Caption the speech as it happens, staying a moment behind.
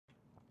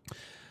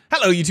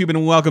Hello YouTube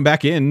and welcome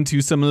back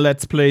into some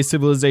Let's Play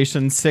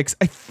Civilization 6.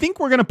 I think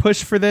we're going to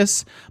push for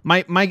this.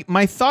 My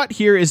thought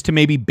here is to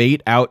maybe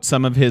bait out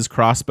some of his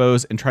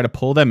crossbows and try to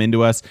pull them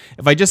into us.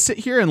 If I just sit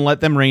here and let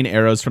them rain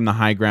arrows from the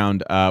high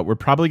ground, we're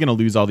probably going to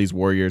lose all these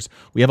warriors.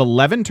 We have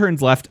 11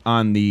 turns left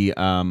on the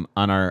on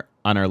our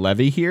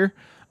levy here.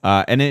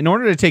 And in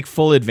order to take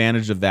full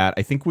advantage of that,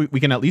 I think we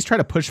can at least try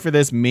to push for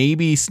this,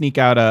 maybe sneak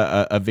out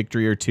a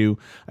victory or two.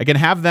 I can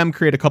have them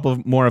create a couple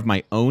more of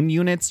my own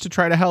units to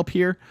try to help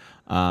here.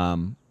 I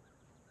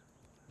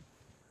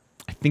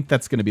think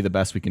that's going to be the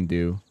best we can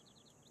do.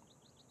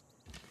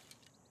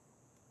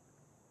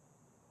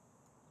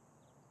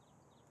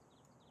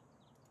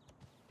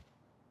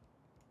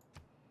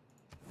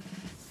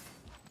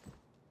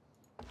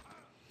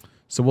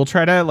 So we'll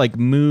try to like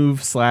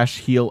move /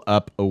 heal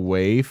up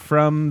away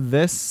from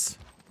this.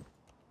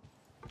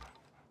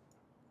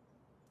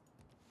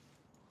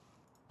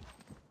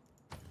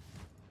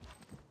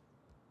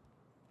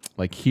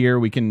 Like here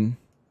we can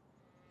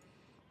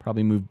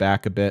probably move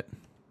back a bit.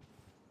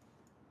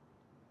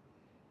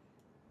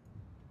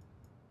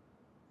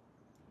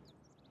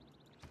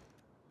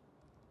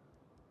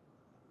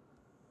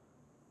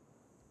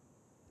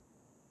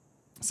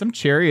 Some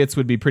chariots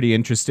would be pretty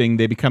interesting.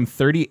 They become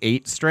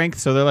 38 strength,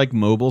 so they're like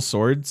mobile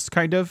swords,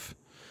 kind of.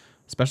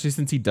 Especially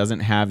since he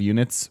doesn't have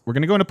units. We're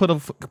going to go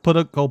into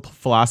political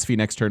philosophy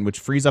next turn, which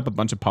frees up a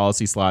bunch of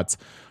policy slots.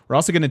 We're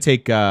also going to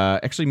take,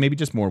 actually, maybe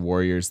just more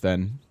warriors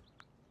then.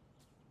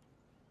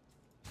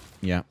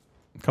 Yeah,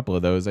 a couple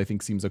of those I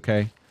think seems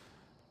okay.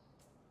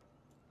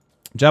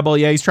 Jebel,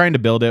 yeah, he's trying to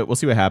build it. We'll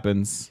see what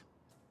happens.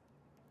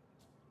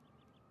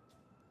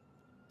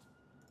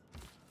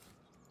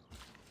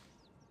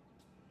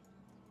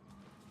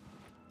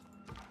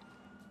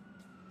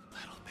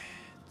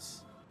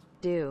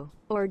 Do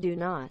or do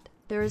not.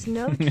 There is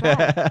no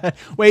try.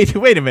 wait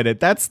a minute.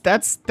 That's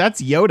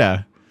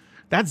Yoda.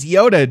 That's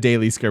Yoda,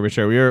 Daily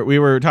Skirmisher. We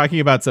were talking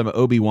about some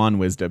Obi-Wan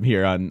wisdom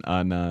here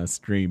on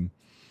stream.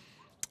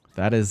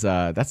 That's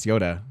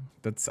Yoda.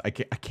 I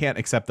can't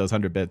accept those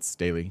 100 bits,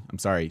 Daily. I'm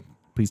sorry.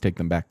 Please take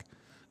them back.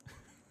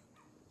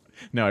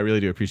 No, I really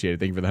do appreciate it.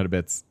 Thank you for the 100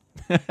 bits.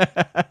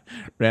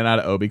 Ran out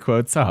of Obi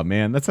quotes. Oh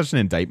man, that's such an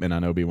indictment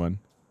on Obi-Wan.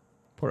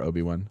 Poor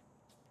Obi-Wan.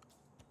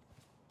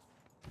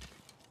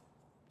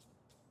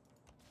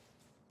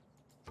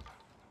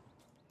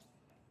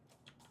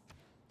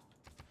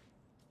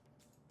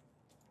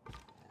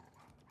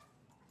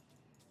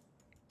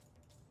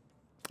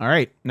 All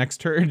right,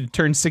 next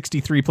turn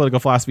 63, political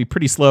philosophy,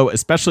 pretty slow,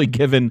 especially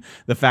given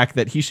the fact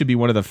that he should be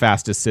one of the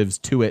fastest civs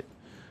to it.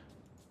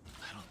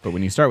 But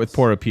when you start with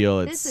poor appeal,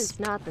 it's... This is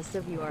not the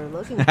civ you are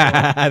looking for.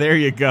 There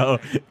you go.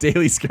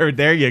 Daily Skirt,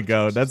 there you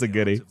go. That's a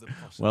goodie.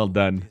 Well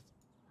done.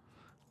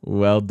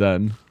 Well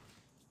done.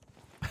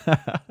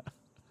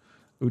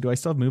 Ooh, do I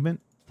still have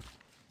movement?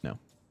 No.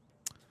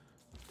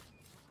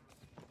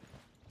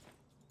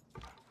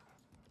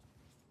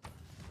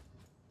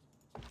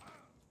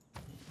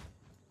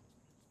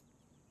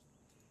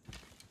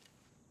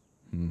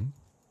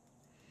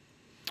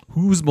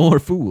 Who's more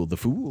fool, the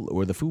fool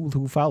or the fool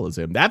who follows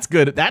him? That's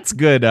good. That's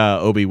good,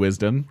 Obi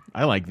wisdom.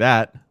 I like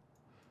that.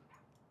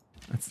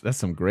 That's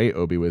some great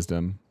Obi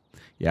wisdom.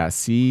 Yeah,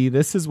 see,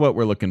 this is what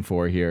we're looking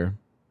for here.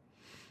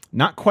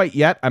 Not quite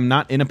yet. I'm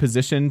not in a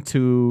position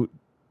to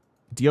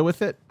deal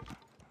with it,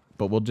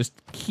 but we'll just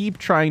keep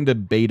trying to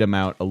bait him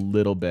out a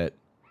little bit.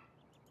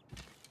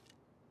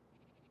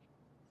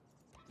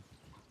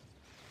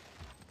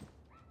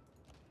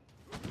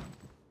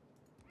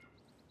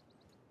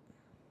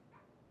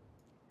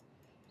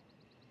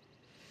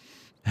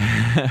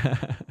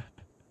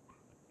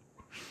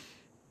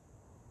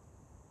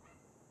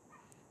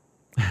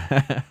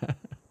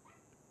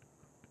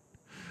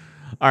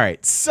 All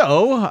right,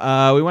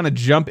 so we want to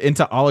jump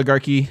into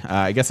oligarchy.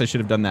 I guess I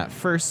should have done that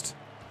first.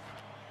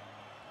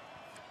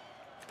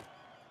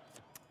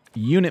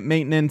 Unit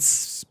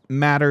maintenance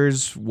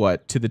matters,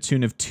 what, to the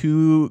tune of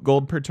 2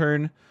 gold per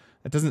turn?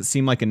 That doesn't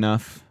seem like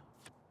enough.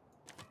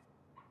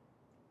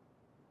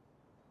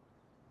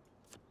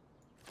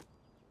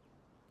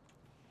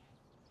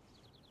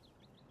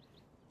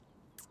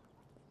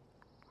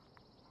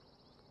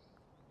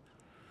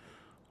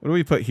 What do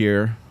we put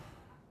here?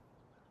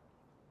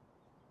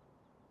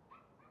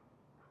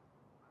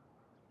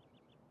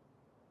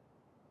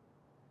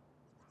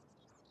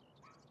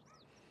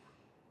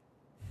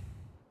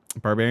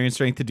 Barbarian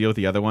strength to deal with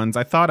the other ones.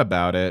 I thought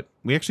about it.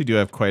 We actually do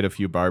have quite a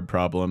few barb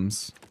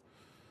problems.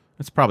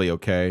 That's probably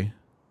okay.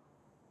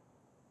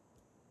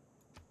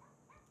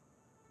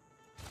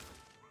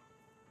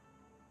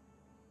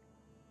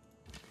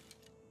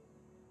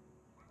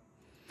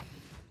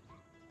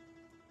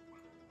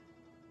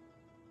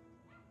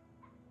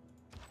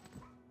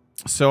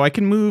 So I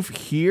can move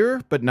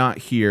here, but not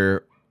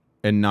here,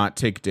 and not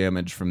take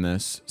damage from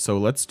this. So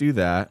let's do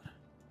that.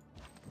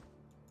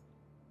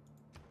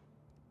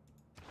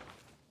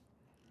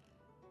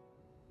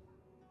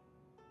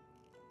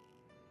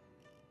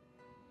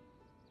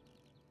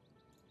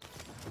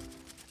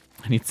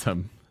 I need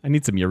some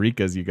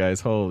Eurekas, you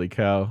guys. Holy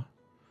cow.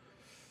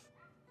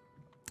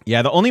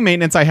 Yeah, the only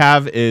maintenance I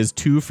have is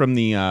 2 from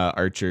the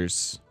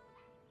archers.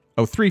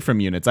 Oh, 3 from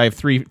units. I have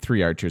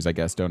three archers, I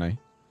guess, don't I?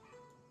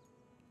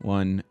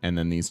 1, and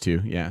then these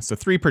 2. Yeah, so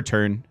 3 per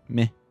turn.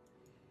 Meh.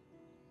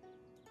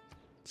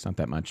 It's not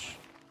that much.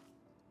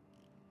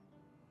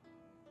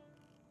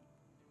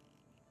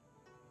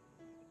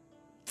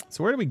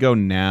 So where do we go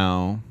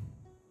now?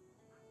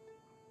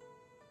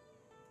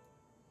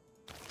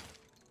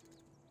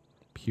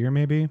 Here,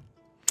 maybe?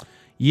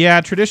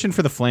 Yeah, tradition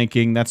for the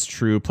flanking. That's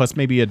true. Plus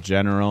maybe a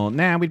general.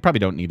 Nah, we probably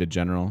don't need a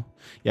general.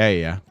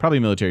 Yeah. Probably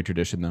military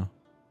tradition, though.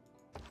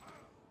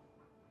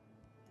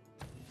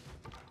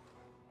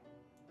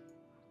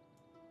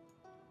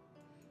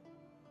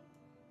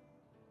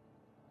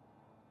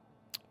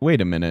 Wait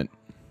a minute.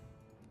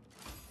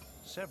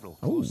 Several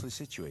closely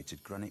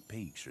situated granite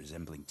peaks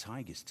resembling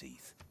tiger's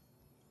teeth.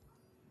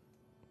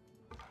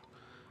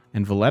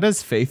 And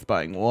Valletta's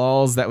faith-buying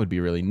walls. That would be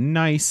really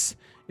nice.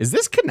 Is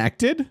this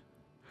connected?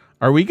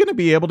 Are we going to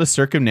be able to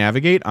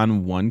circumnavigate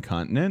on one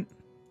continent?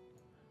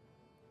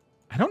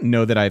 I don't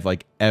know that I've,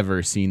 like,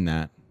 ever seen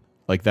that.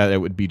 Like, that it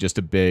would be just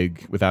a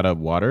big... Without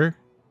water?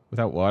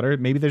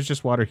 Maybe there's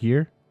just water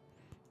here?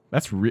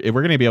 We're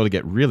going to be able to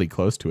get really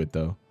close to it,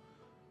 though.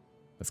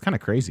 That's kind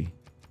of crazy.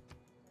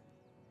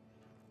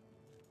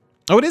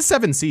 Oh, it is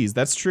 7 Seas.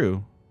 That's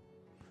true.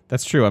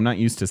 That's true. I'm not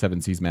used to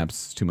 7 Seas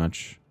maps too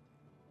much.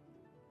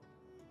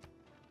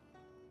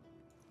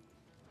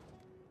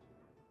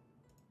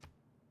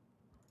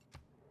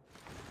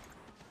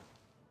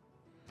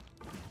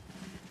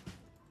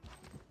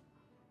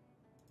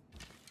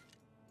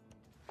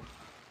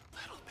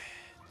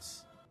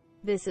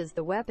 This is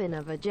the weapon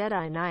of a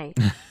Jedi Knight.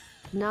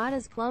 Not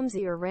as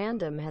clumsy or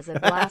random as a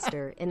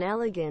blaster, an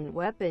elegant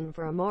weapon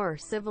for a more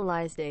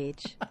civilized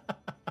age.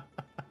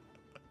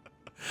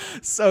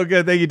 So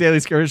good. Thank you,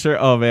 Daily Skirmisher.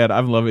 Oh, man.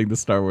 I'm loving the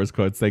Star Wars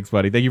quotes. Thanks,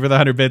 buddy. Thank you for the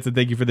 100 bits, and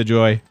thank you for the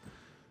joy.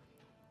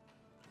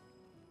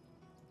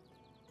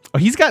 Oh,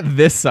 he's got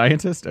this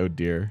scientist? Oh,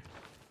 dear.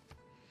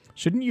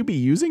 Shouldn't you be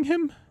using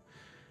him?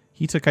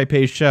 He took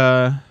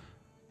Hypatia.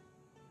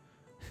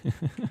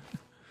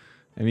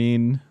 I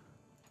mean...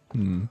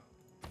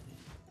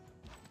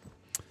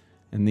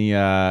 And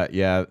the,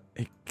 yeah,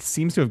 it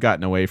seems to have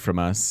gotten away from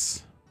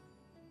us.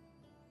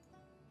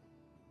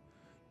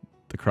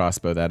 The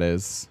crossbow, that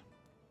is.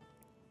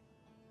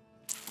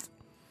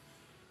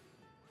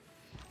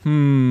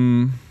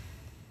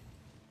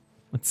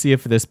 Let's see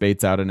if this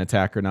baits out an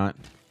attack or not.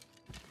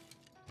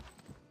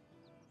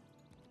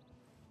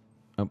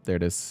 Oh, there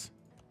it is.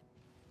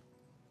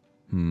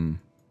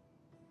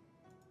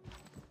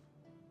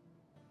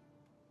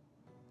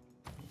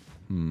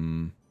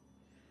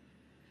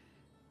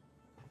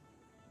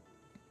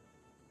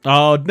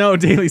 Oh, no,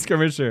 Daily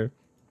Skirmisher.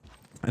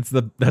 That's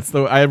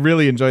the I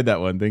really enjoyed that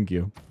one. Thank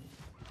you.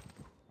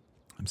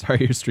 I'm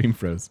sorry your stream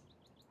froze.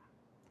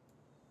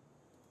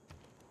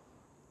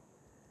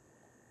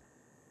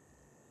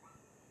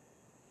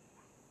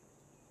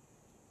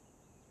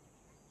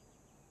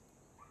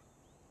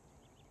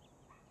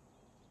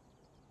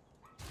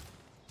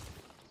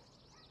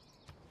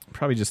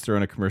 Probably just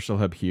throwing a commercial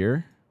hub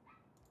here.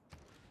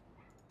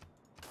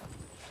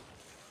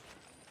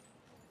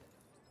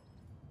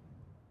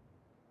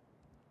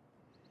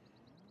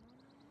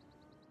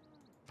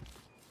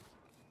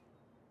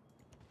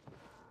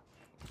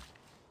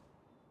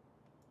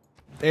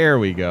 There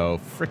we go.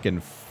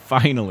 Frickin'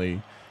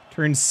 finally.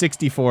 Turn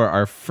 64,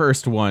 our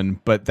first one,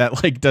 but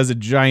that like does a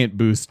giant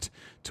boost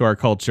to our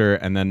culture,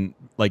 and then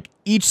like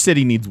each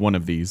city needs one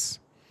of these.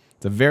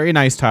 It's a very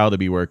nice tile to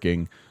be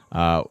working.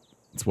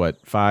 It's what,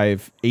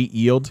 8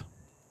 yield?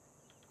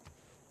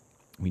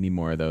 We need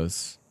more of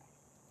those.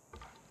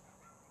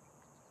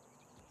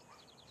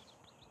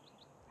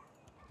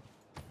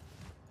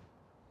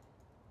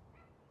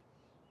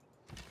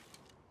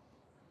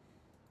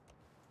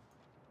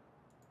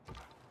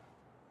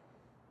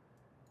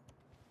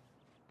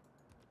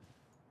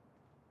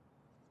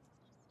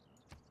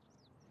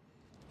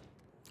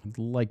 I'd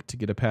like to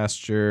get a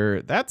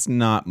pasture. That's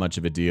not much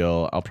of a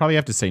deal. I'll probably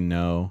have to say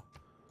no.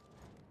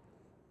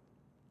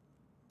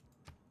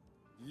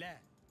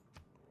 Let.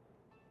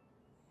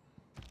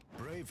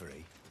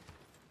 Bravery.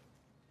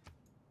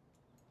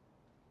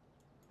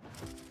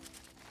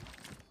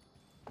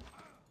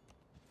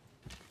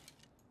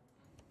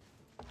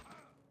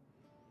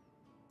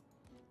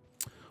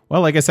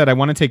 Well, like I said, I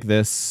want to take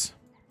this.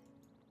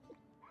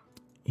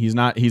 He's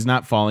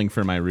not falling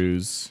for my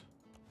ruse.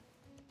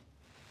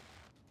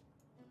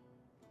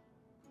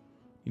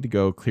 Need to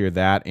go clear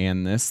that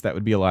and this. That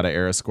would be a lot of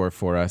era score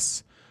for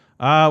us.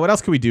 What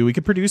else could we do? We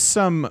could produce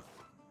some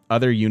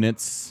other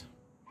units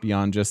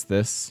beyond just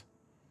this.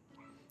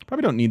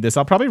 Probably don't need this.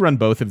 I'll probably run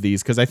both of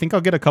these because I think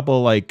I'll get a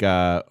couple like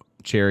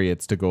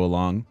chariots to go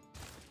along.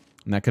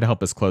 And that could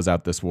help us close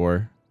out this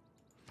war.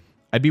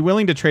 I'd be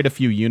willing to trade a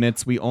few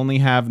units. We only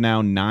have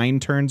now 9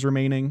 turns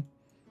remaining.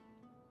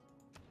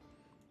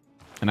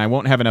 And I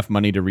won't have enough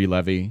money to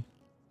re-levy.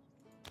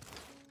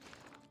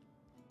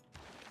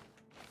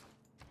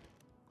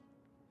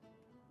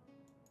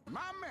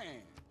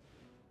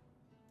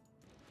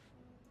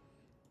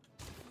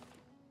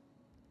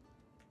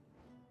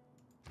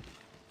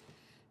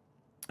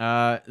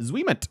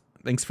 Zweemet,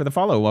 thanks for the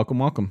follow. Welcome,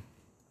 welcome.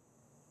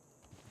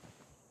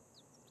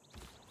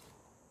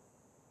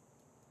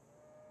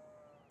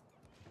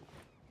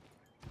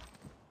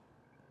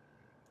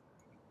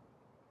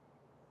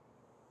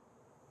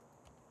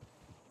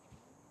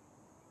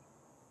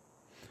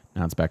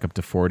 Now it's back up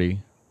to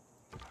 40.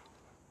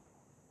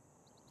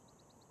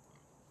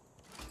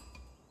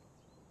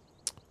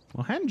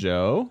 Well,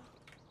 Henjo,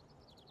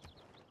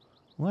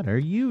 what are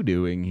you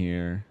doing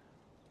here?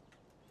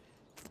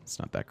 It's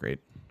not that great.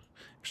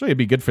 Actually, it'd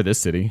be good for this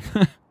city.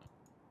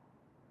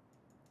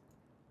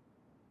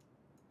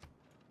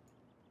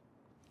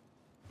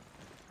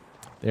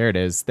 There it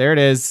is. There it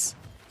is.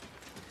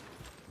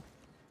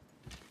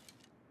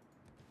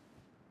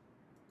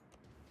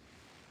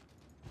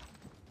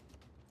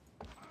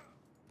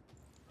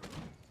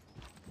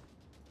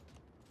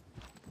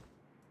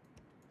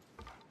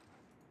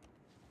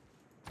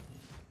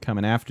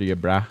 Coming after you,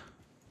 brah.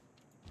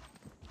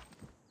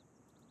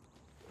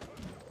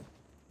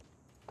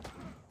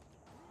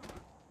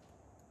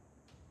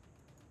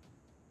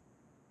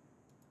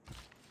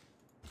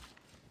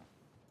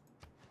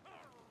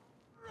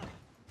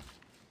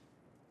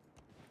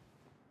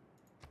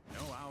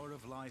 No hour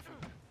of life.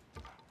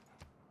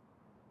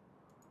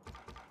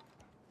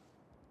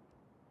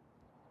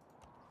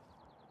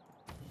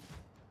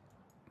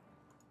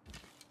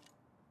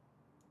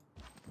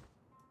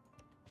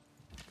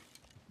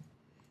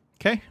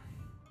 Okay.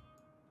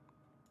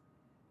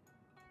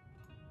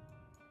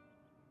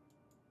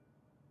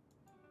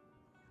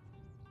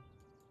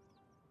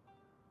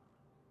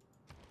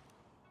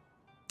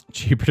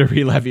 Cheaper to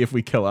re-levy if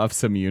we kill off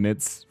some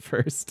units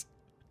first.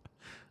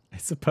 I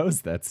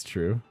suppose that's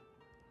true.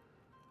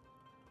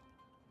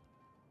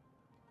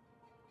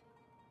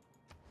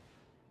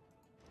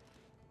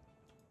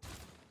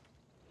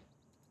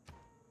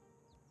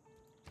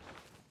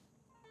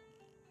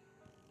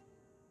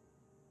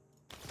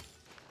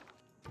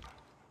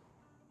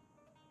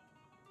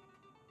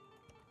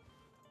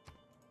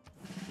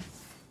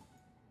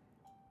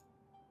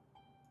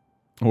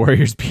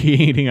 Warriors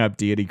beating up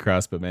deity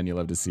crossbow, man. You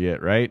love to see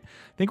it, right?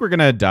 I think we're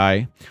gonna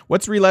die.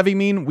 What's re-levy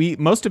mean?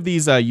 Most of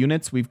these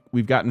units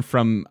we've gotten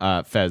from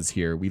Fez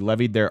here. We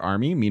levied their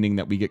army, meaning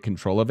that we get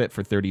control of it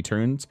for 30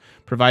 turns,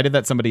 provided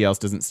that somebody else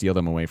doesn't steal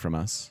them away from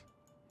us.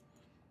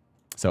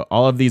 So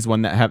all of these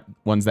ones that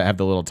have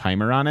the little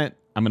timer on it,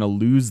 I'm gonna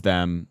lose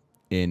them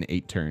in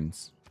 8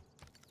 turns.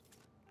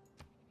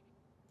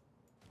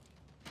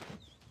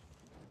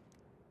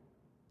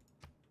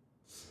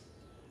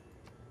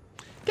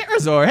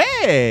 Garazor,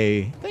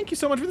 hey! Thank you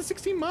so much for the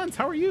 16 months.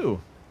 How are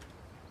you?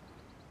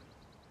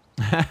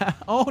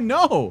 Oh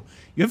no!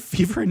 You have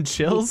fever and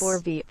chills?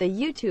 V4V, the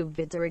YouTube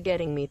vids are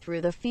getting me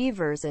through the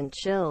fevers and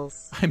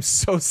chills. I'm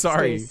so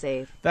sorry. Stay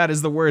safe. That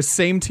is the worst.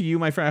 Same to you,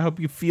 my friend. I hope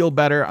you feel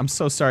better. I'm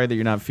so sorry that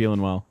you're not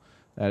feeling well.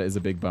 That is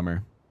a big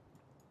bummer.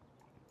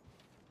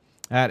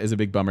 That is a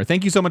big bummer.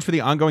 Thank you so much for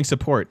the ongoing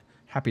support.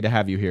 Happy to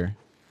have you here.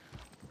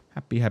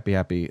 Happy, happy,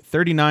 happy.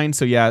 39.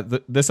 So yeah,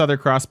 this other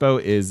crossbow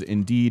is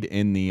indeed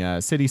in the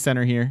city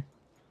center here.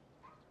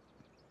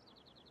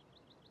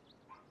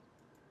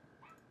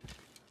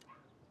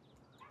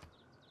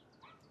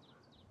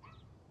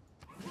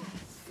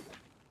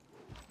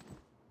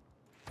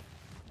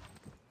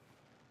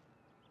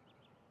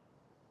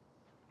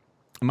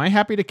 Am I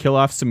happy to kill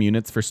off some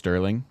units for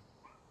Sterling?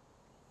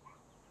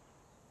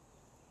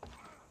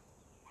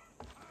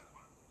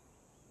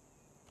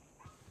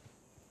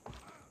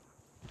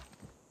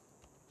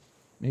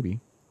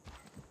 Maybe.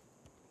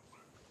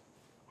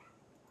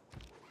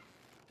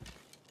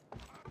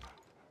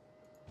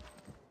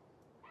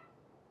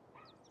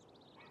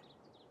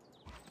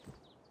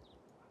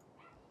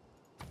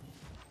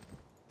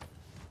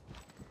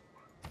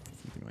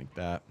 Something like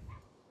that.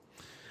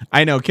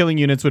 I know, killing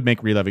units would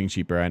make releving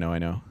cheaper. I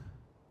know.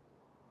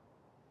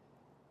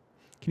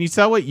 Can you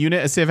tell what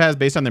unit a Civ has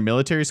based on their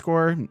military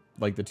score?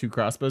 Like the 2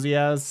 crossbows he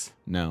has?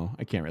 No,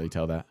 I can't really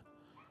tell that.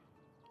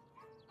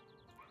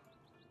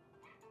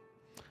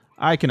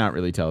 I cannot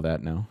really tell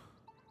that, no.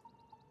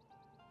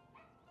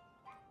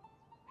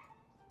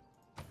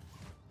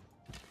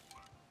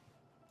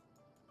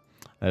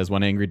 That is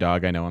one angry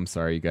dog. I know. I'm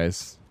sorry, you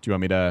guys. Do you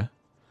want me to...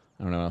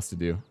 I don't know what else to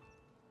do.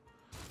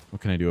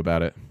 What can I do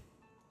about it?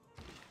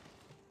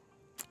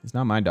 It's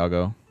not my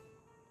doggo.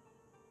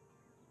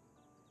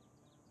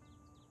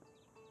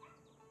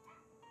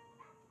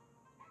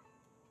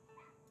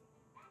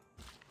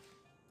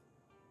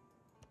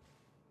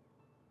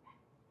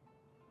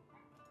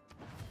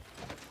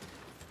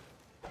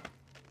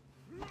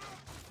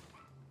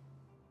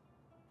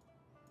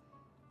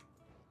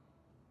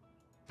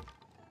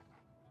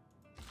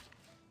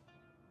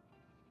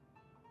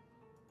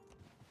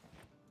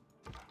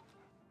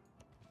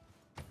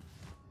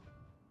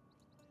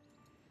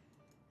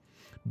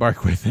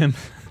 Bark with him.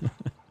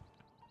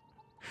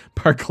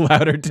 Bark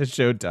louder to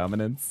show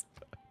dominance.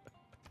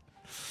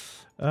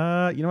 You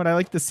know what? I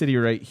like the city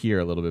right here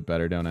a little bit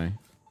better, don't I?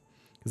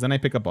 Because then I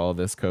pick up all of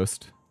this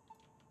coast.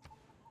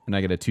 And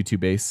I get a 2-2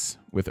 base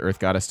with Earth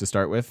Goddess to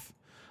start with.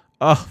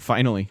 Oh,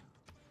 finally.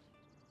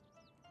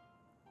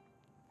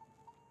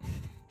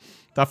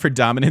 Thought for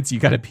dominance you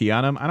gotta pee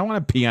on him. I don't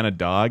want to pee on a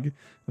dog.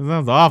 That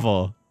sounds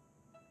awful.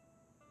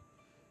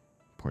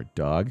 Poor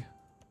dog.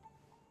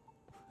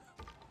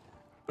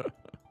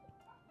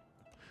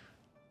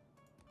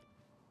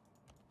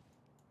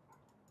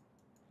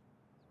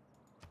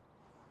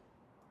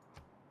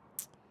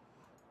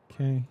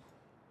 Okay.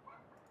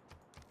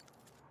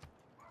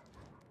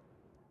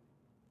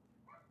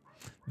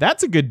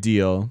 That's a good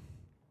deal.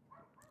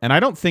 And I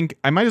don't think...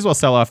 I might as well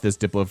sell off this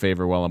Diplo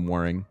favor while I'm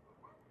warring.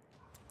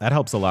 That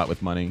helps a lot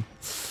with money.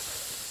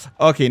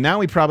 Okay, now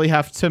we probably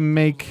have to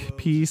make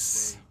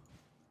peace.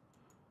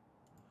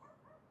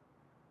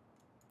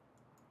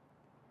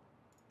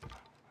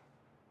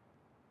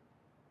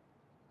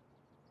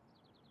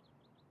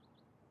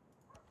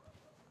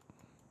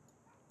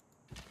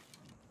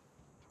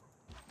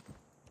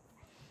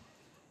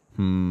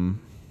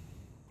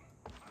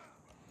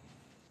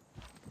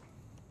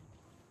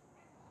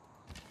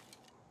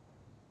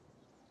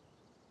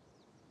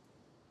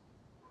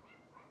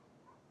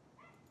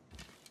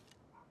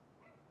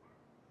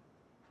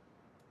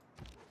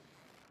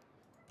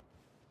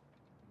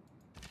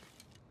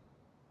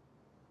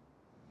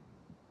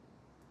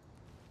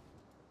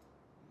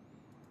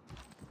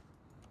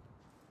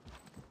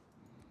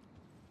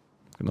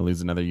 Gonna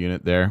lose another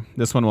unit there.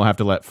 This one we'll have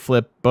to let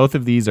flip. Both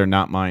of these are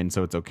not mine,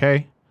 so it's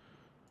okay.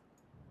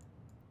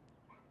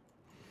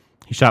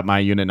 He shot my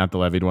unit, not the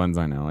levied ones.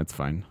 I know, it's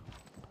fine.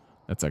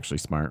 That's actually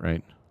smart,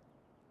 right?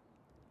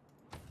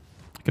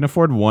 I can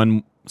afford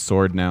one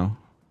sword now.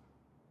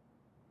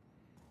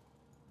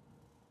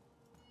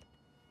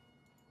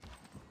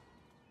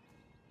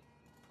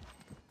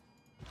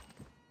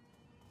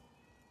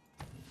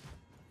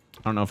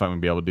 I don't know if I'm gonna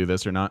be able to do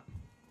this or not.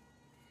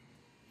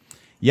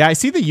 Yeah, I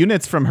see the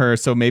units from her,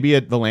 so maybe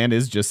the land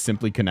is just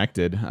simply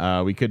connected.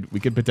 We could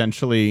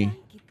potentially...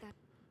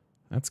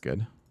 That's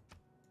good.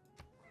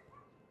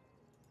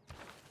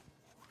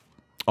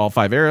 All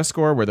 5 era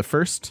score. We're the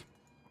first.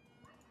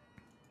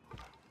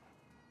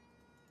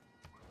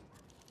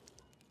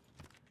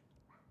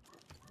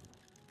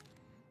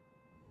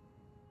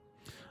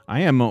 I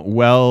am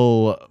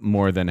well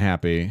more than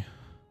happy. I'm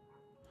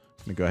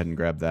gonna go ahead and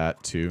grab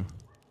that too.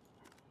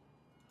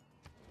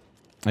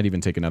 I'd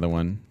even take another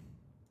one.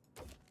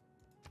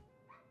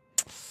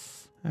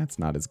 That's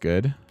not as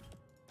good.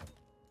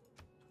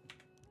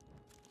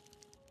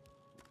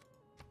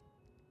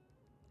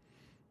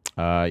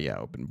 Yeah,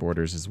 open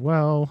borders as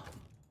well.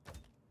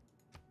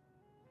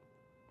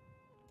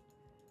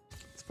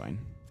 It's fine.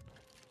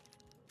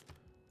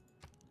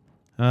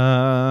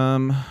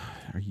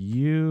 Are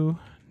you?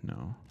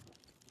 No.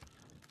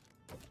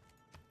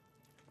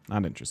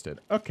 Not interested.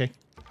 Okay.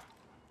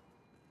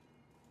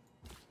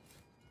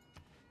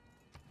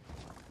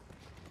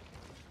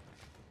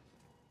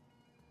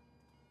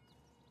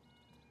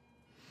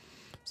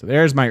 So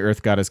there's my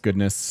Earth Goddess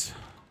goodness.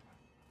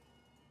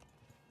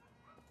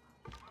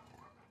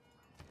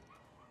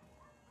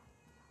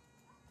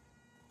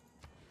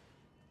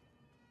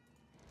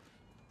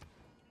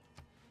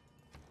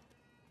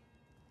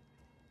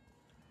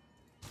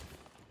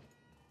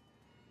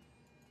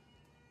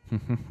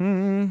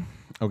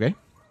 Okay.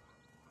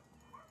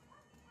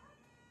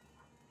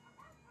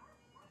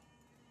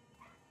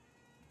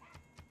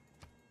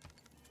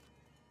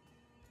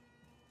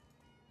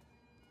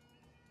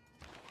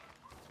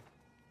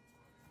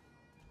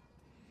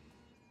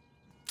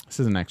 This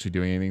isn't actually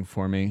doing anything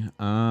for me.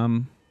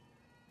 I'm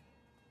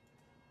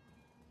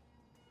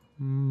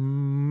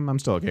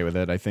still okay with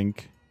it, I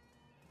think.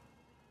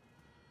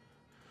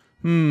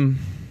 Do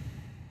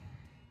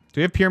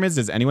we have pyramids?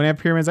 Does anyone have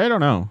pyramids? I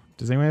don't know.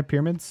 Does anyone have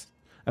pyramids?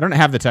 I don't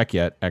have the tech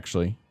yet,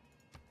 actually.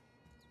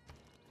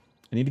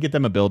 I need to get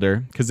them a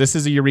builder, because this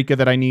is a Eureka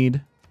that I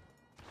need.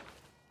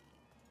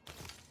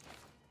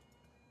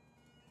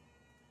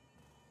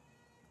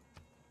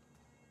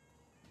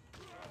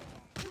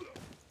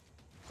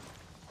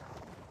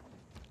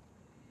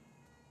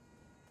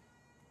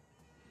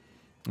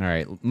 All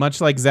right,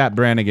 much like Zap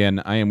Brannigan,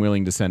 I am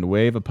willing to send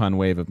wave upon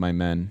wave of my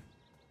men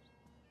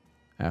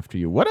after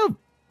you. What a...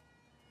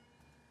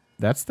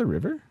 That's the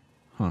river?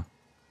 Huh.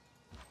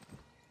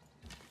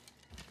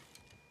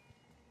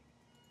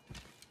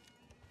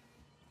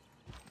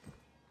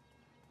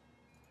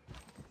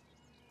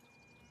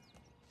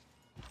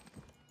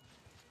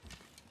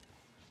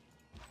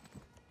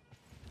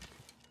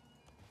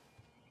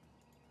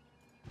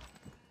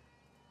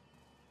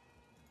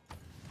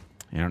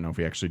 I don't know if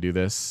we actually do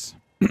this.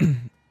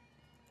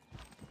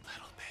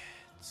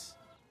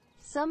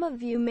 Some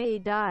of you may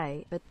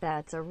die, but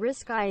that's a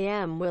risk I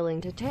am willing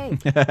to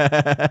take.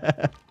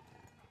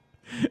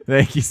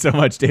 Thank you so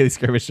much, Daily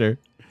Skirmisher.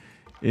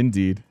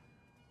 Indeed.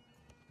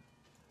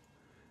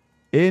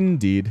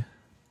 Indeed.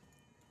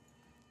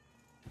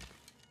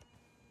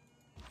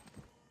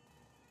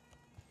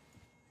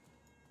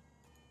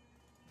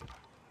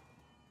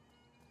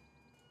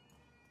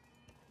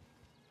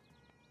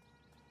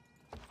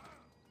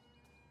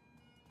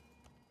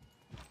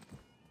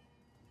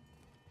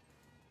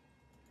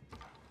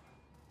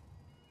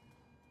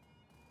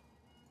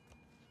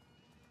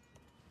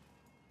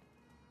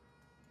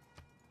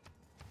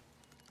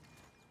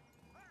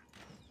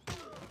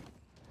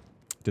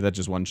 Did that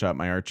just one-shot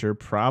my archer?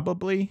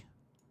 Probably.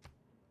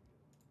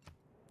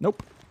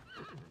 Nope.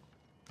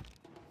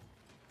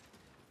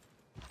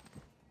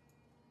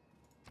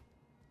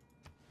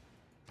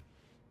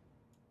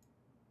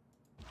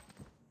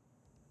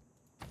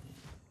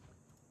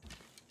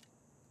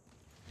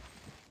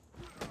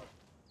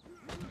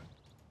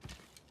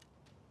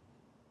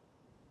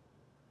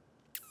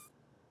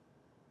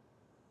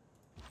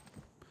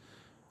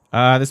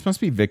 This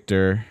must be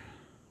Victor.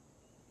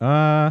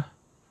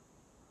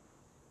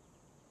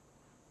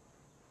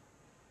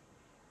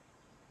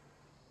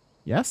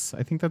 Yes,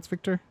 I think that's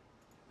Victor.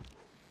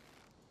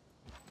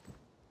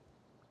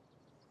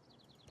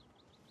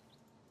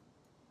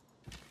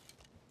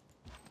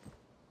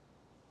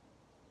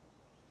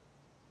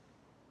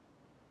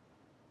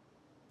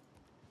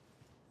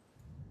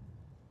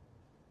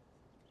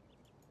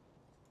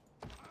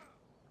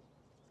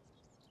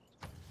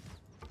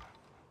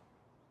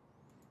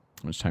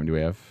 How much time do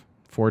we have?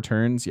 4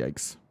 turns?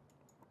 Yikes.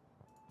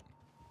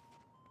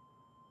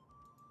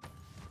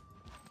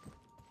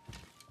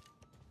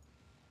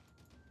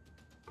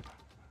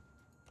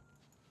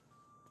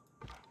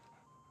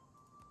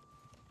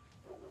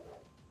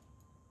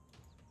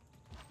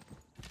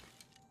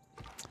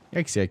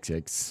 Yikes, yikes,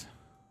 yikes.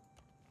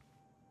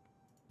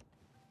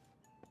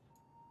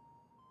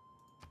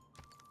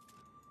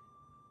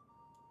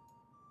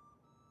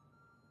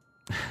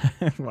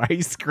 Why are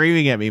you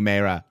screaming at me,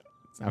 Mayra?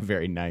 It's not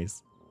very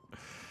nice. If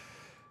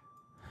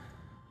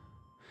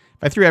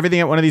I threw everything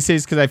at one of these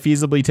cities, could I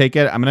feasibly take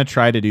it? I'm going to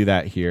try to do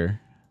that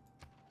here.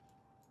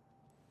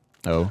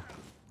 Oh,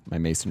 my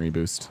masonry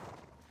boost.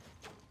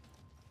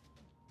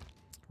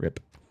 Rip.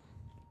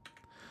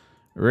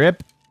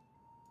 Rip.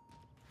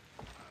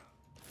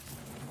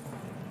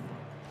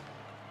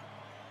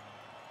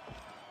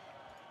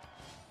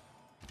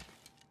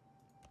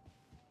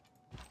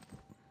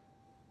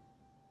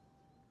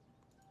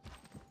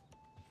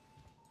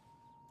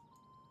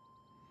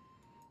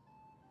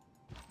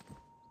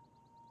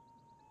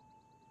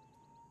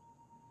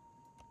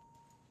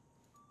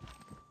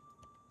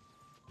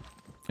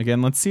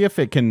 Again, let's see if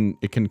it can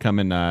come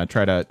and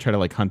try to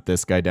like hunt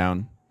this guy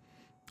down.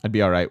 I'd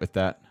be all right with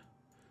that.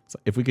 So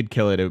if we could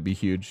kill it, it would be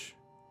huge.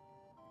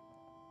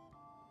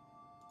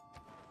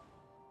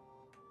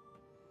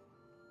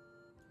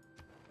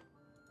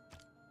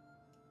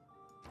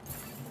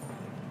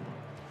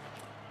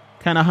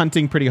 Kind of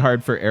hunting pretty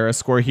hard for era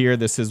score here.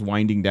 This is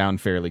winding down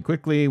fairly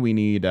quickly. We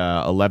need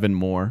 11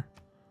 more.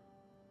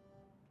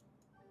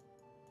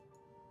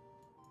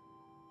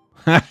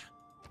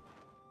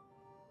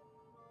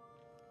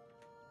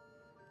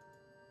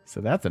 So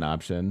that's an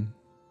option.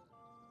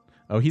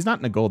 Oh, he's not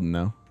in a golden,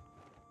 though.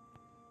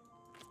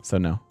 So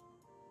no.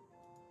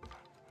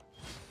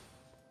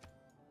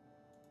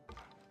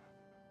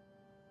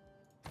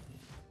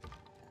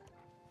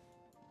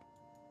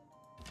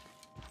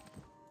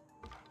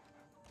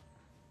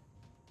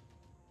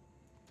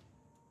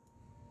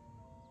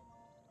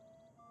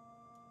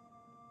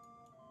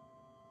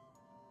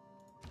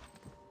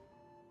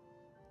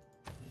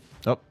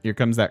 Oh, here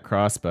comes that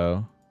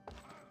crossbow.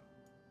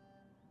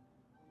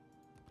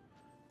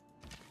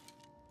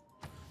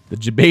 The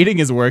debating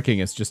is working,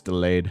 it's just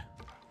delayed.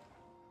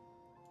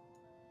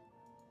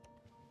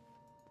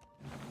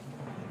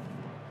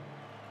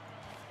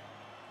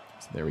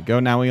 So there we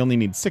go. Now we only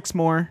need 6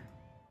 more.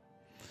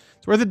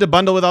 It's worth it to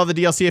bundle with all the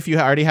DLC if you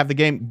already have the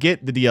game.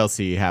 Get the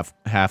DLC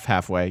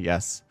halfway,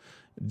 yes.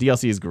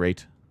 DLC is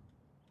great.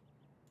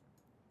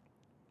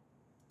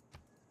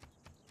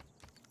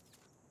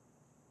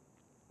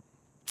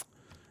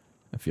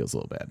 That feels a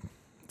little bad.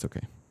 It's okay.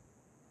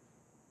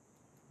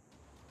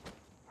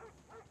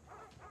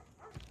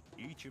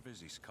 Each of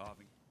us is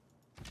carving.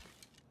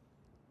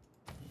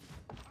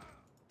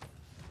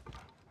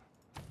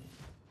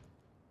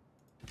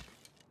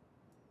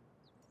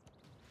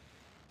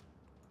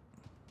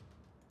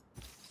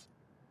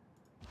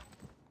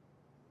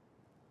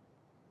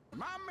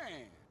 My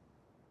man.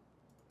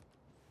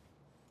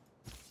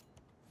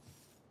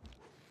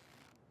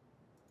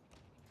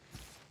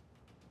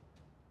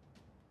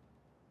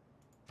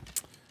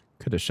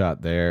 Could have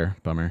shot there.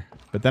 Bummer.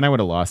 But then I would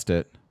have lost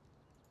it.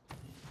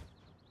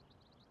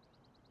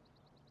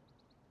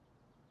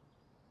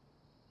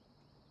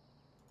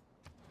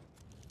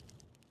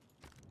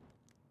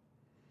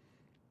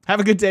 Have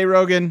a good day,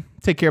 Rogan.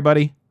 Take care,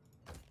 buddy.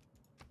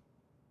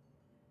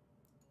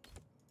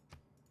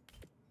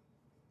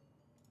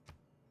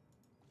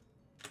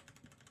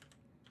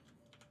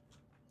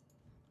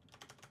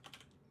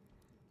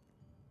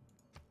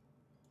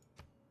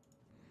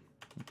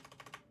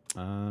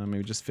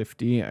 Maybe just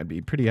 50. I'd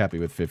be pretty happy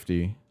with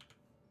 50.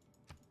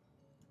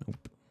 Nope.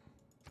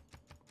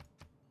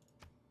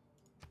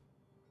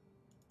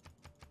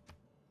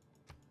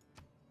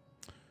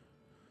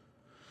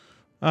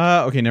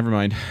 Okay, never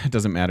mind. It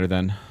doesn't matter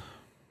then.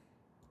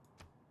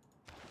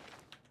 I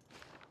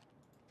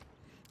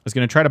was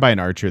going to try to buy an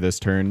archer this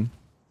turn.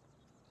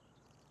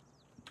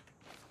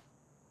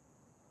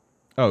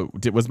 Oh,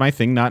 was my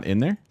thing not in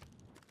there?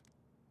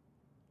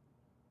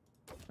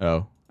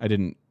 Oh, I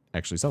didn't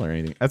actually sell her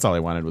anything. That's all I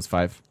wanted was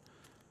 5.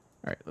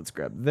 All right, let's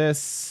grab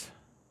this.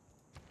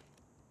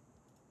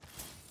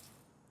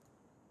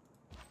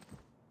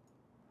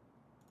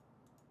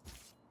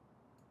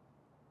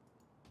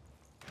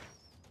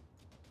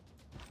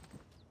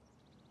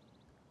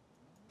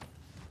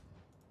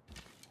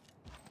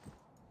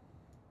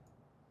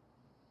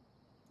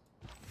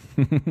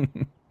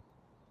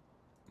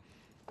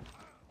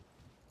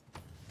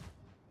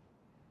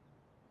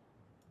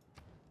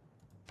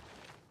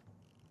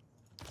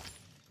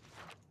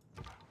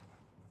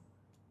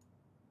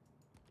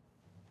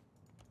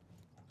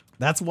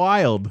 That's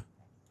wild.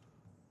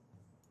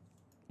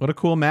 What a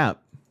cool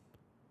map.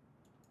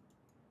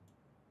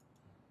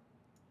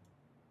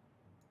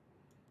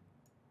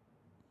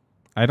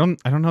 I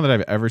don't know that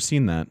I've ever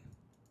seen that.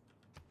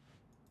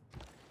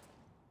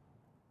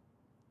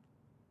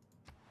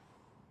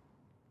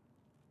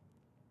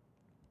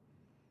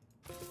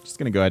 Just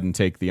gonna go ahead and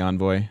take the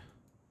envoy.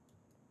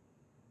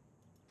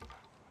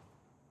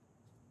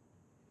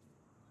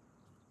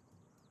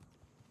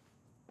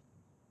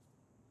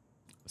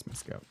 That's my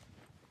scout.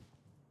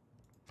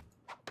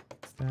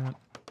 What's that?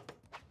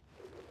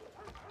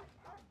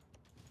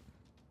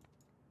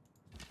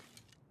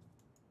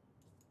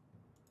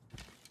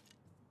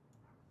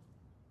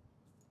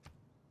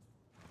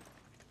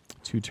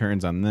 Two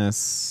turns on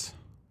this.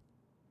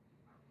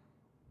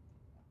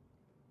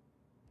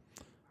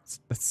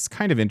 That's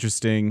kind of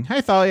interesting.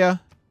 Hi,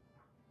 Thalia.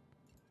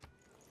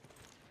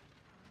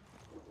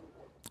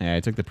 Yeah,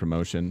 I took the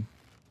promotion.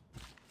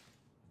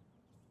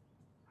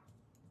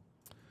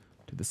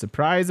 To the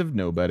surprise of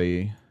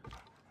nobody.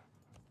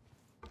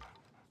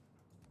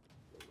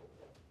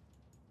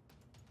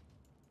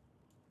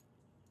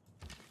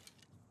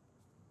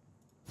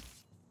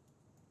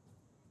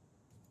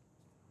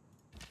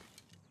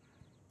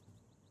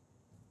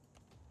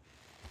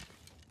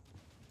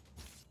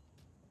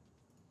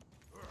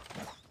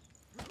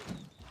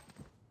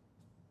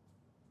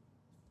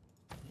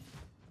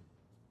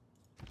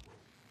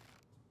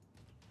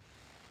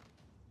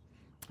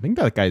 I think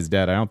that guy's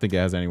dead. I don't think it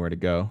has anywhere to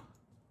go.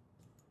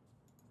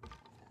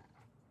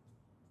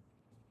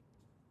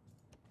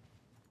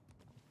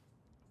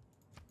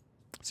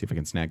 See if I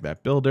can snag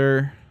that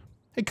builder.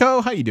 Hey,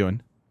 Ko, how you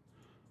doing?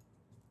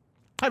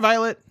 Hi,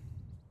 Violet.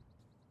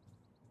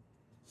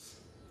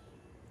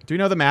 Do we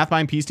know the math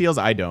behind peace deals?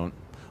 I don't.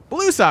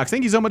 Blue Sox,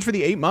 thank you so much for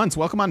the 8 months.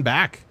 Welcome on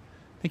back.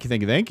 Thank you,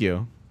 thank you, thank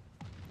you.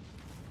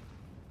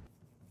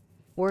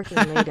 Working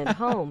late at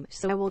home,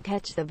 so I will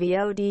catch the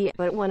VOD,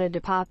 but wanted to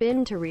pop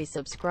in to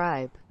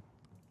resubscribe.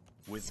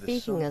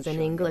 Speaking as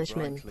an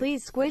Englishman,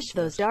 please squish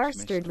those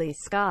dastardly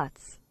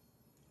Scots.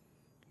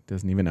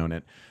 Doesn't even own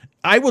it.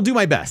 I will do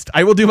my best.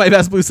 I will do my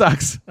best, Blue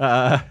Sox.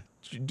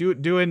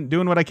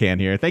 Doing what I can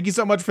here. Thank you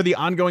so much for the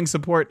ongoing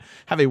support.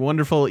 Have a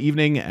wonderful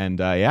evening, and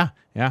yeah.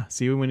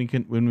 See you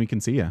when we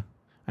can see you.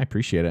 I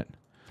appreciate it.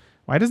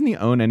 Why doesn't he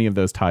own any of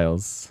those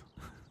tiles?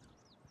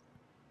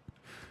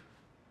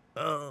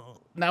 Oh,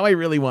 now I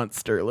really want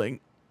Sterling.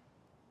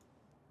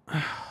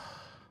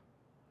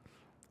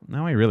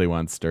 Now I really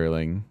want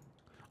Sterling.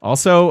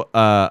 Also,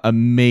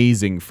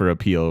 amazing for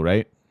appeal,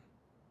 right?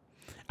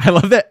 I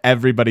love that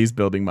everybody's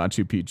building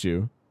Machu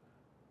Picchu.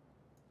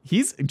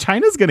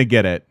 China's gonna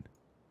get it.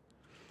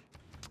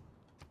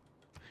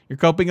 You're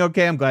coping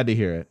okay? I'm glad to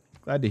hear it.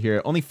 Glad to hear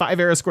it. Only 5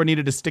 era score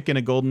needed to stick in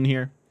a golden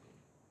here.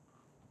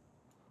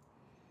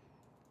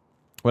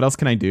 What else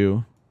can I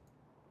do?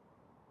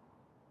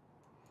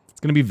 It's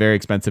gonna be very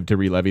expensive to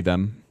re-levy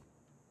them.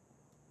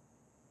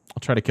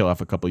 I'll try to kill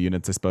off a couple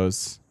units, I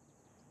suppose.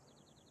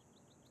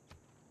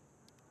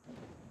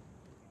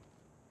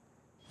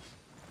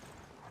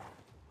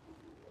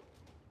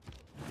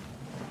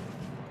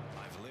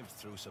 I've lived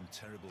through some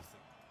terrible things.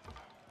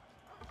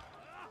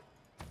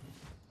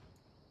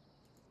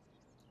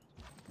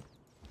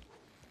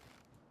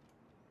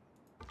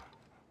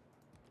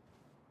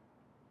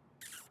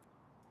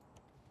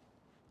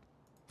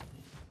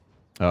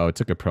 Oh, it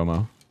took a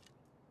promo.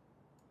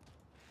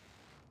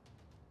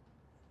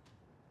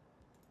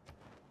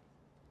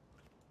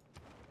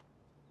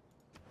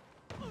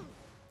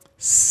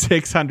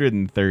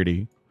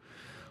 $630.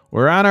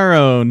 We're on our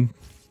own.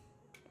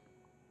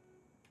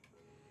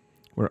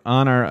 We're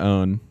on our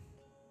own.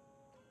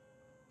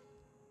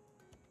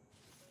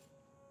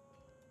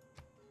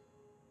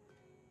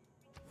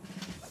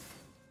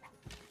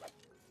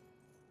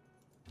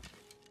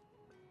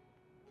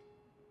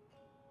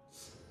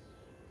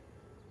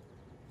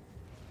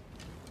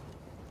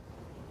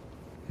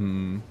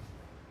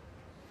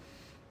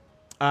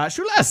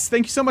 Shules,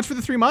 thank you so much for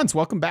the 3 months.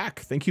 Welcome back.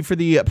 Thank you for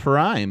the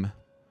Prime.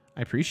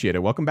 I appreciate it.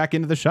 Welcome back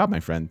into the shop, my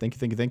friend. Thank you,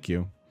 thank you, thank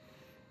you.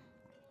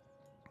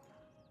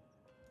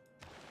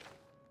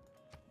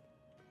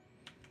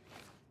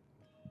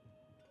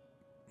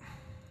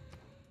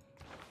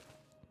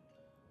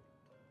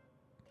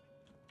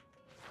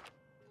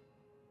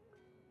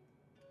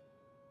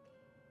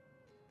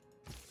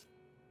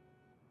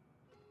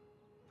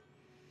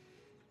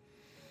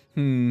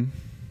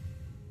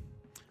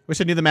 Wish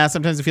I knew the math.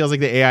 Sometimes it feels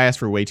like the AI asks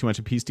for way too much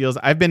of peace deals.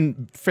 I've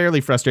been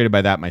fairly frustrated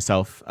by that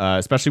myself,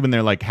 especially when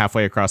they're like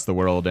halfway across the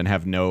world and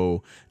have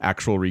no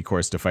actual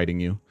recourse to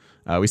fighting you.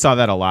 We saw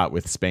that a lot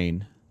with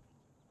Spain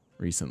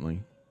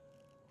recently.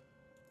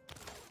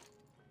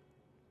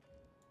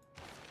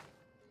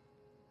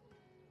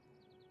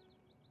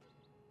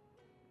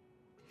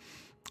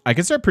 I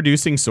could start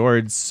producing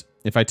swords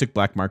if I took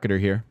Black Marketer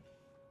here.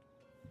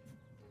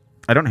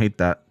 I don't hate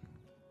that.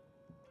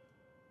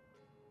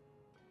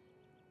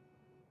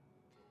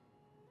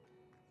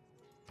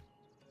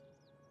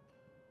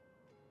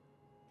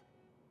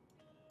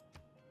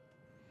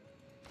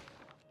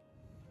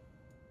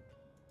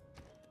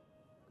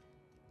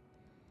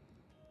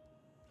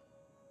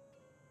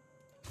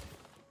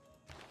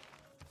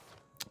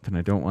 And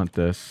I don't want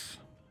this.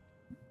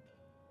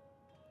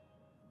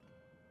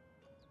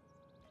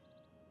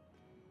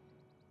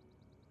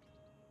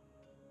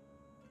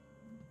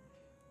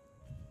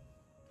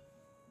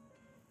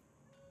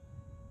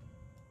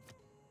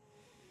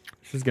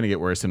 This is going to get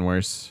worse and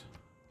worse.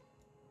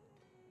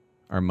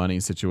 Our money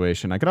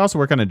situation. I could also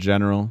work on a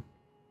general.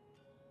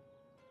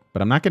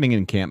 But I'm not getting an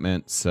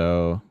encampment,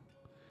 so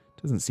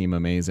it doesn't seem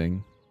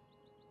amazing.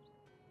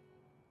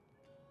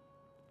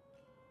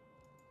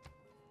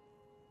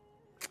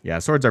 Yeah,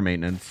 swords are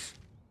maintenance.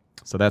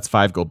 So that's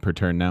 5 gold per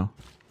turn now.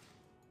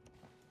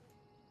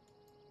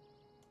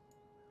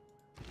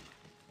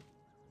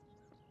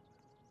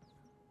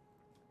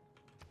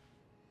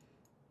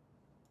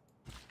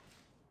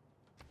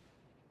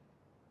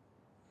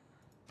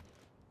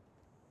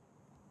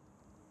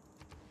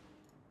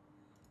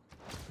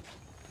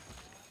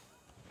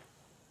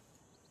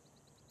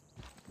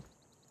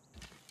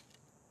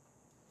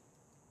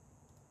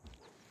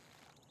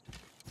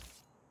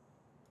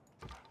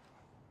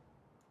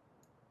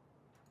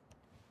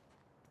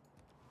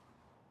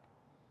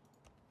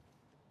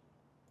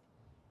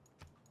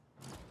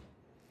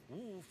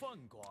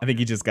 I think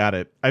he just got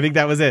it. I think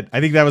that was it. I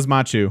think that was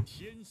Machu.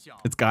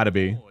 It's gotta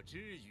be.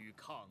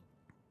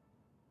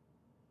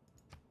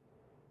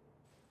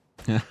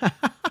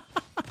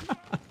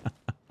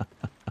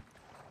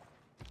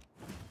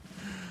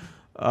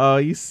 Oh,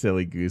 you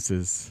silly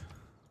gooses.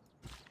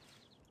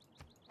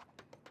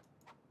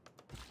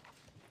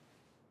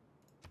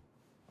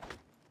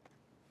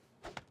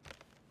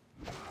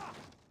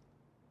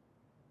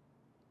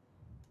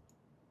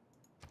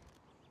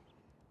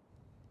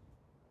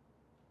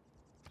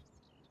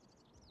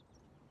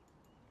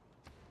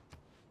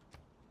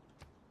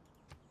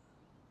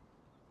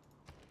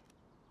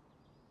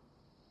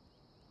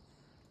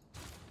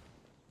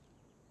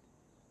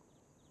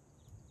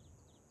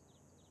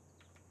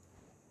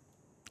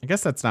 I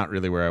guess that's not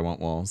really where I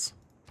want walls.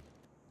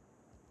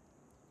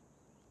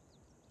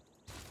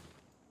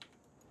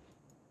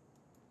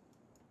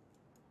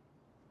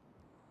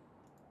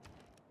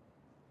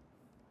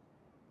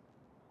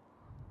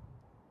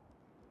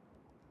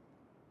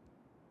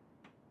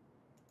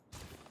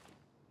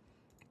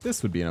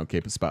 This would be an okay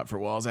spot for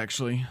walls,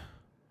 actually.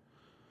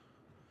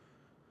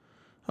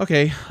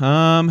 Okay,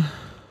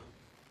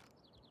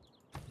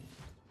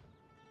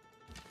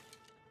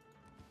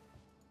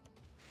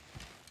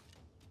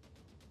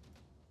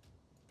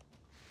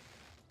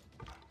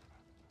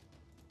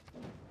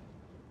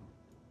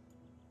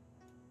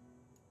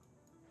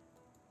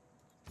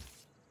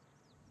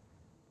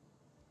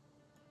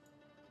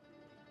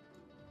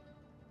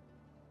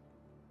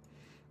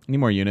 need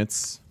more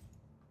units.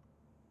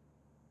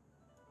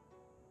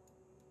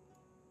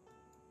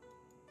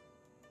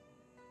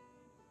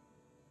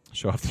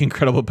 Show off the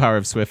incredible power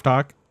of Swift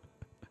Hawk.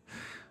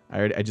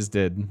 I just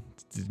did.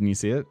 Didn't you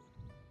see it?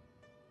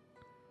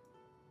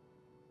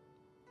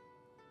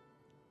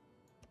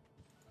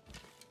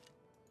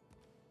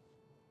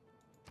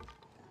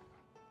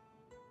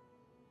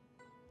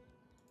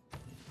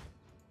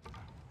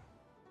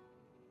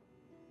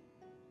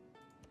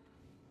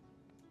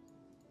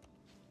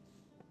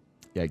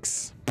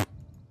 Yikes.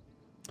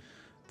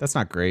 That's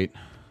not great.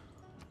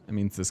 That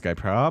means this guy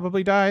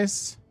probably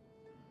dies.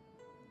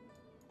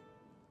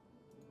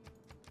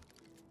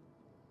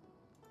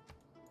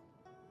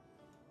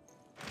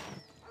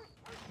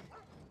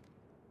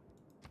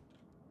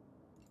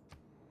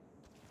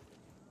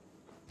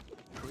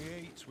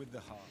 With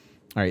the heart.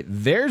 All right,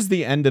 there's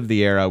the end of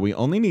the era. We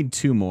only need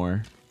 2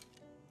 more.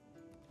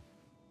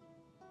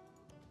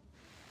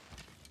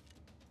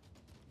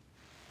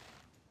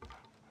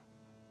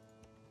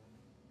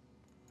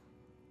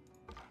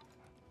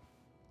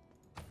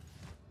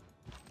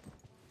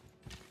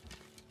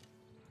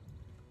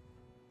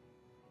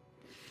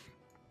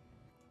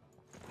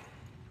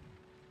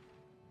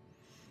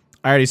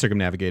 I already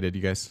circumnavigated,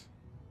 you guys.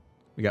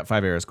 We got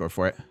 5 arrow score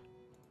for it.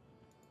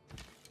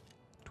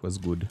 It was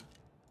good.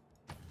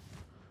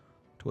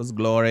 It was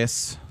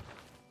glorious.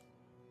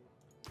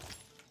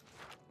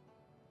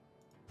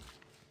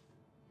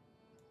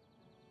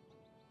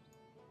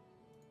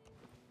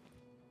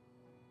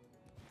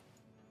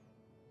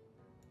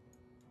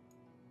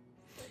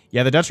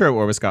 Yeah, the Dutch are at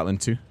war with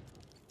Scotland too.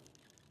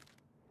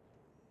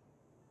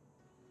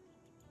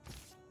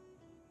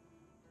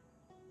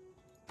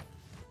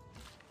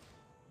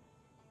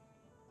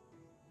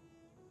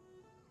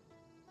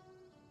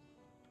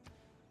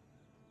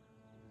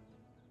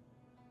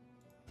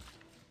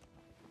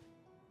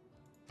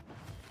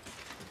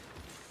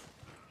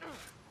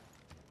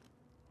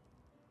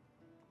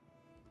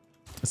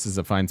 This is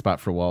a fine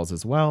spot for walls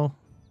as well.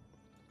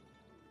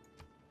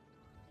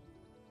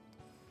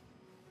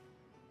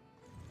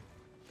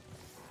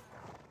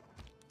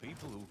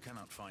 People who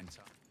cannot find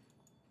time.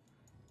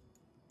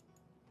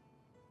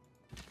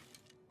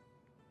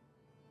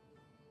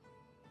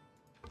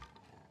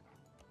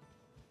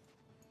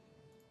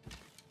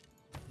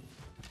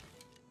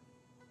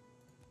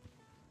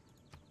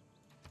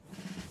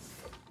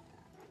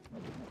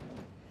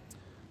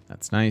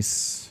 That's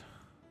nice.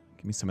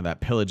 Give me some of that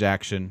pillage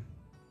action.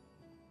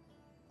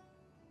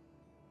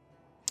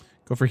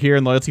 Go for here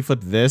and loyalty flip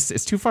this.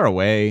 It's too far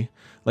away.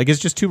 Like, it's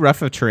just too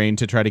rough of terrain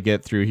to try to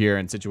get through here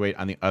and situate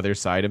on the other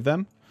side of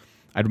them.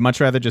 I'd much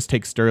rather just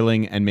take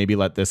Sterling and maybe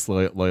let this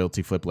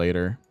loyalty flip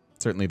later.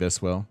 Certainly this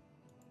will.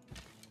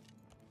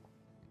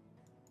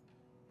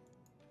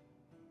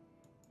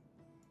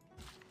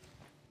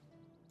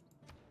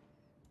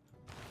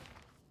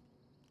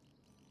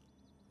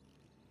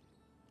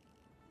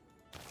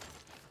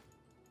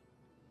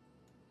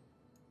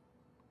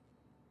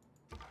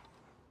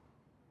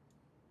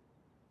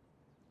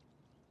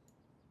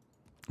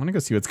 I want to go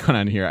see what's going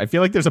on here. I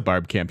feel like there's a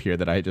barb camp here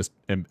that I just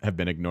have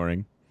been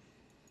ignoring.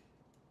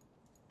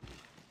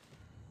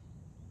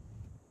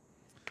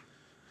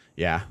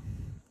 Yeah.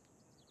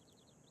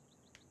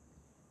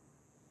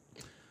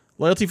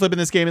 Loyalty flip in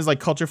this game is like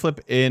culture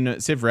flip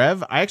in Civ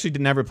Rev. I actually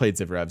never played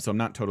Civ Rev, so I'm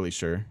not totally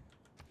sure.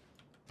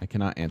 I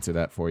cannot answer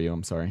that for you.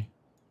 I'm sorry.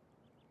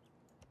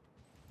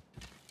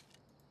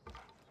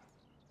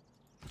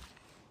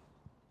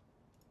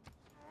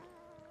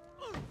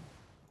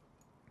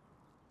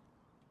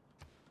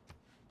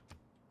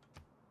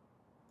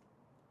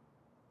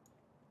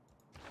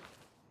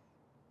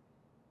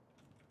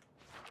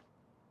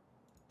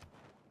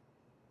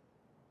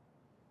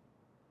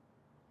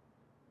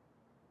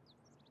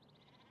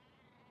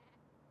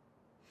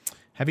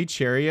 Heavy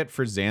Chariot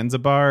for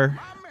Zanzibar,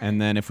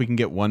 and then if we can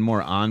get one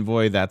more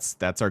envoy,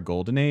 that's our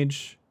golden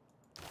age.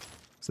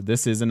 So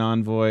this is an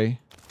envoy.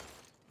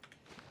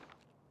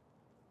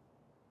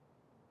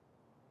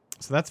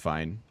 So that's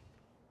fine.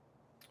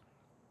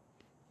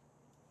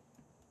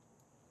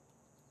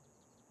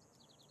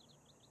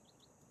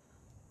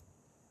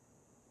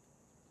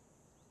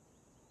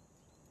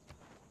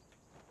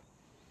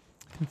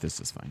 I think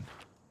this is fine.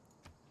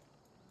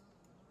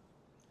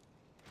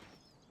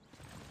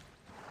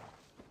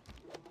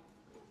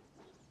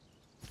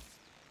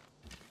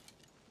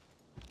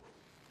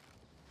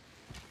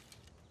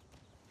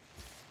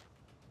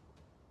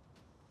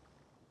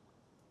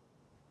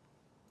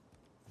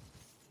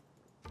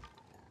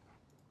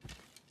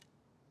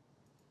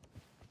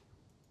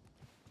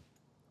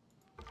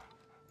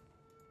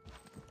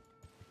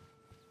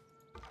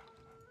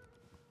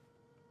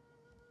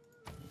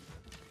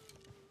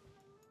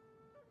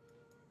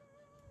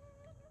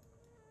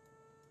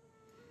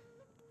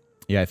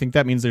 Yeah, I think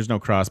that means there's no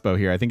crossbow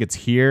here. I think it's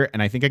here,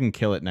 and I think I can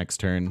kill it next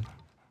turn.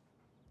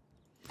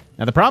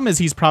 Now, the problem is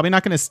he's probably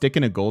not going to stick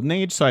in a golden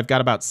age, so I've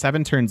got about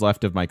 7 turns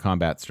left of my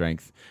combat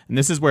strength. And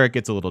this is where it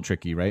gets a little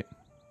tricky, right?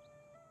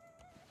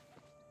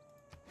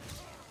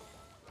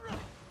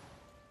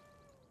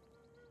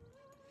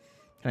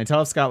 Can I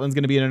tell if Scotland's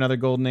going to be in another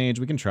golden age?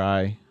 We can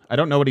try. I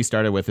don't know what he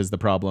started with is the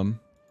problem.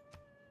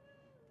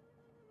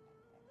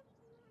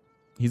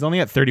 He's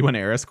only at 31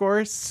 era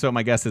scores, so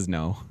my guess is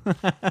no.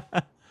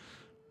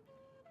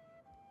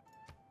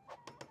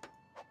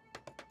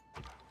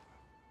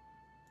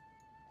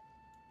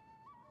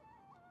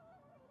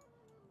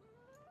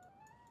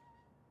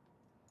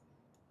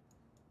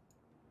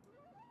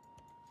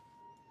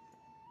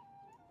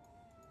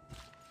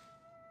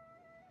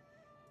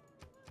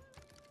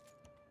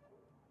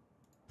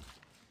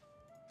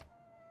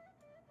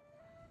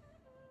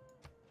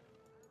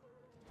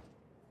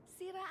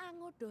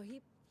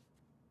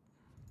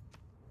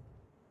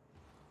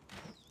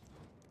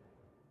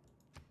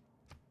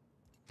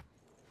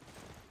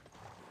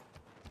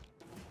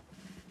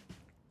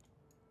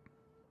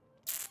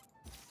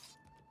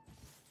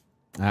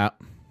 Ah.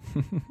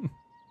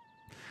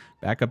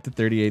 Back up to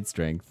 38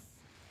 strength.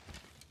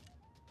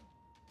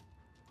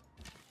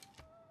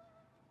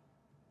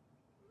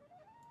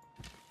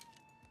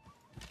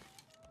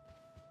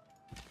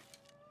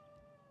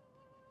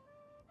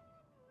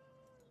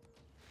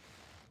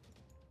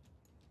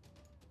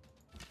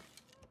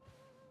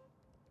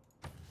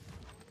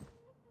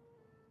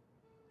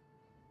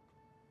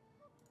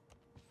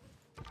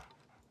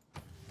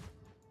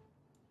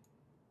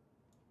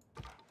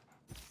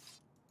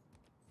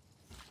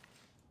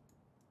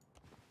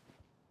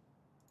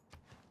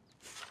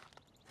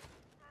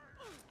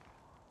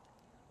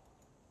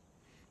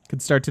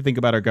 Could start to think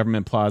about our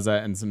government plaza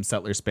and some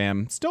settler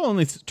spam. Still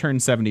only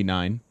turned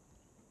 79.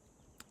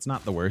 It's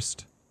not the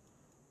worst.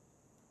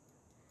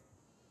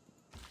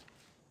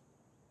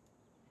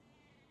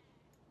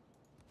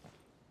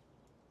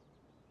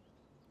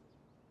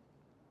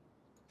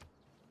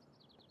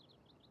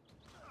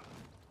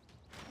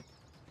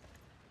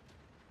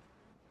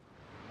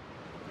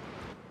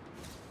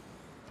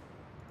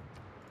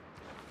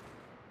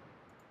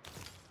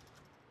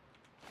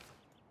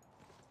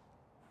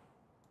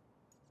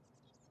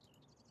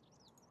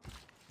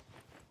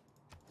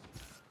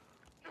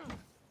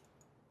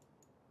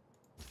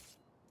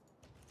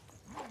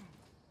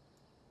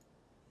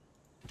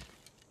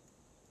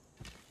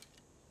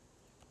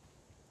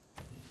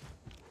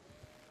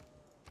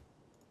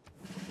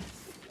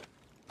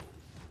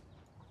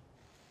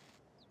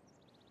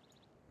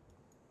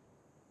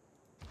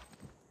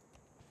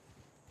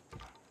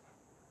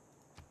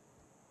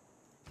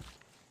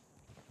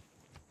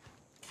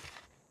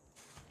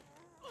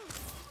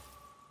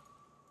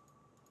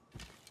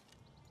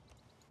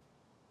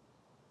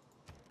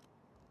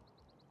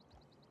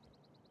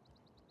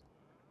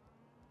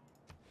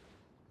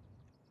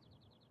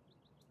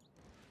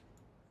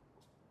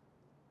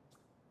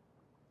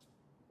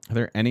 Are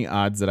there any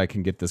odds that I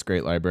can get this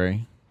great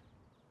library?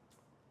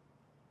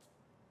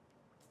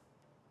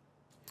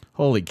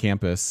 Holy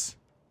campus.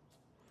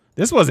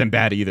 This wasn't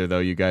bad either, though,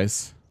 you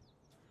guys.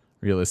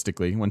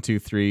 Realistically. 1, 2,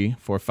 3,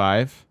 4,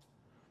 5.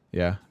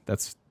 Yeah,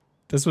 this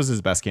was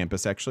his best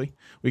campus, actually.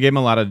 We gave him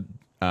a lot of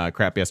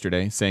crap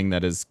yesterday, saying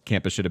that his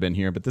campus should have been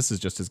here, but this is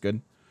just as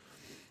good.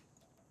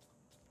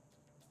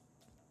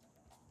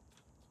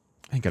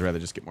 I think I'd rather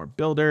just get more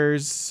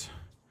builders.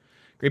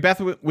 Great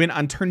Bath win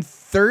on turn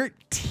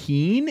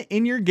 13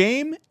 in your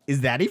game?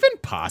 Is that even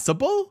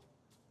possible?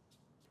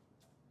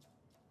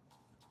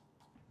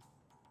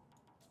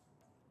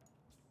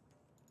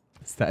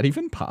 Is that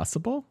even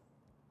possible?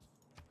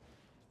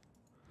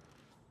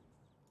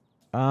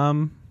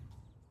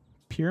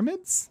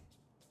 Pyramids,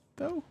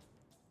 though?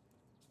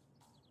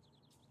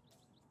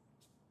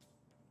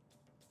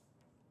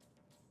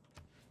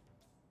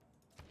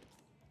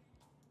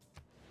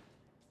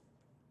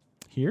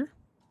 Here?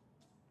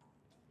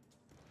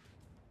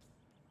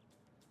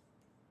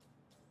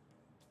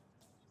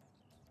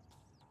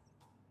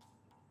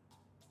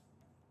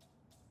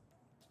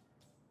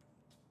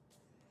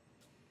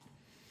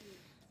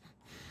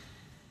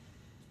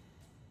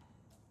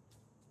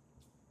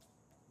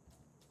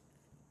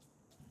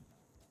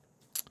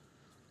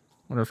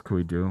 What else could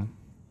we do?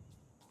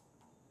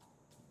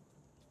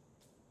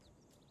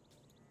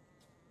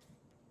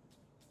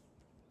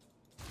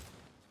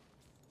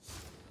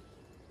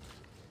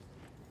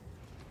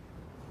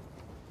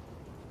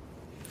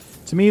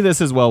 To me,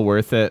 this is well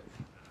worth it.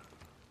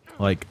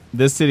 Like,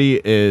 this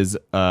city is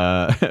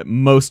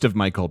most of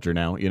my culture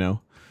now, you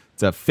know?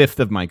 It's a fifth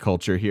of my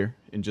culture here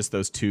in just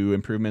those 2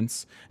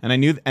 improvements. And I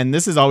knew, and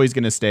this is always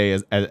going to stay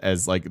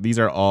as like, these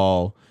are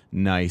all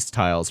nice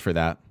tiles for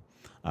that.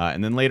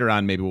 And then later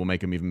on, maybe we'll make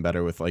them even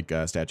better with like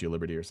Statue of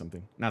Liberty or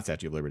something. Not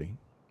Statue of Liberty.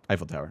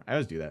 Eiffel Tower. I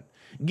always do that.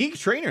 Geek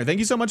Trainer, thank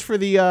you so much for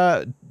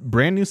the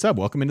brand new sub.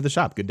 Welcome into the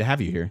shop. Good to have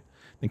you here.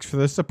 Thanks for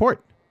the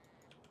support.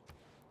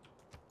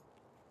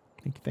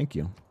 Thank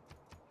you.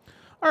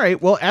 All right.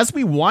 Well, as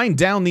we wind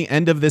down the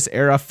end of this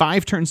era,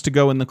 5 turns to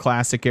go in the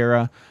classic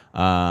era.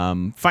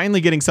 Finally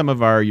getting some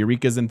of our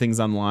Eurekas and things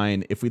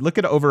online. If we look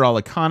at overall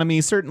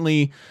economy,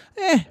 certainly,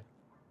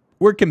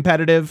 we're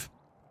competitive.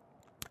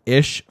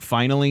 Ish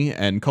finally,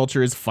 and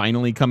culture is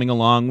finally coming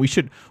along. We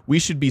should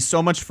be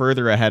so much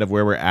further ahead of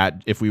where we're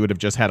at if we would have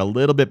just had a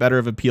little bit better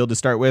of appeal to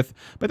start with,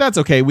 but that's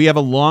okay. We have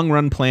a long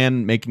run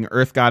plan making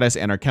Earth Goddess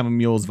and our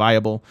Chemomules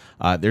viable.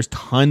 There's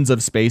tons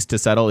of space to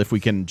settle if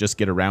we can just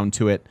get around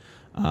to it.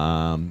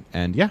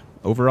 And yeah,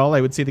 overall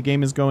I would say the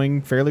game is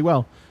going fairly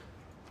well.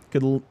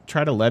 Could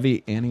try to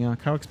levy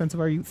Antioch. How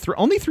expensive are you?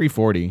 Only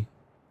 340.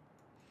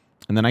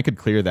 And then I could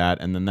clear that,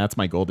 and then that's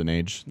my golden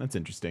age. That's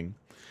interesting.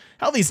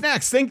 Healthy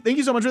Snacks, thank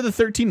you so much for the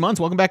 13 months.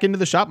 Welcome back into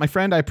the shop, my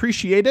friend. I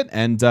appreciate it.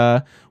 And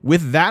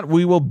with that,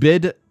 we will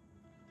bid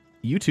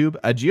YouTube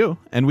adieu.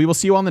 And we will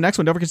see you all in the next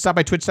one. Don't forget to stop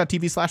by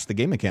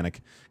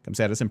twitch.tv/thegamemechanic. Come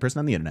see us in person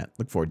on the internet.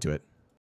 Look forward to it.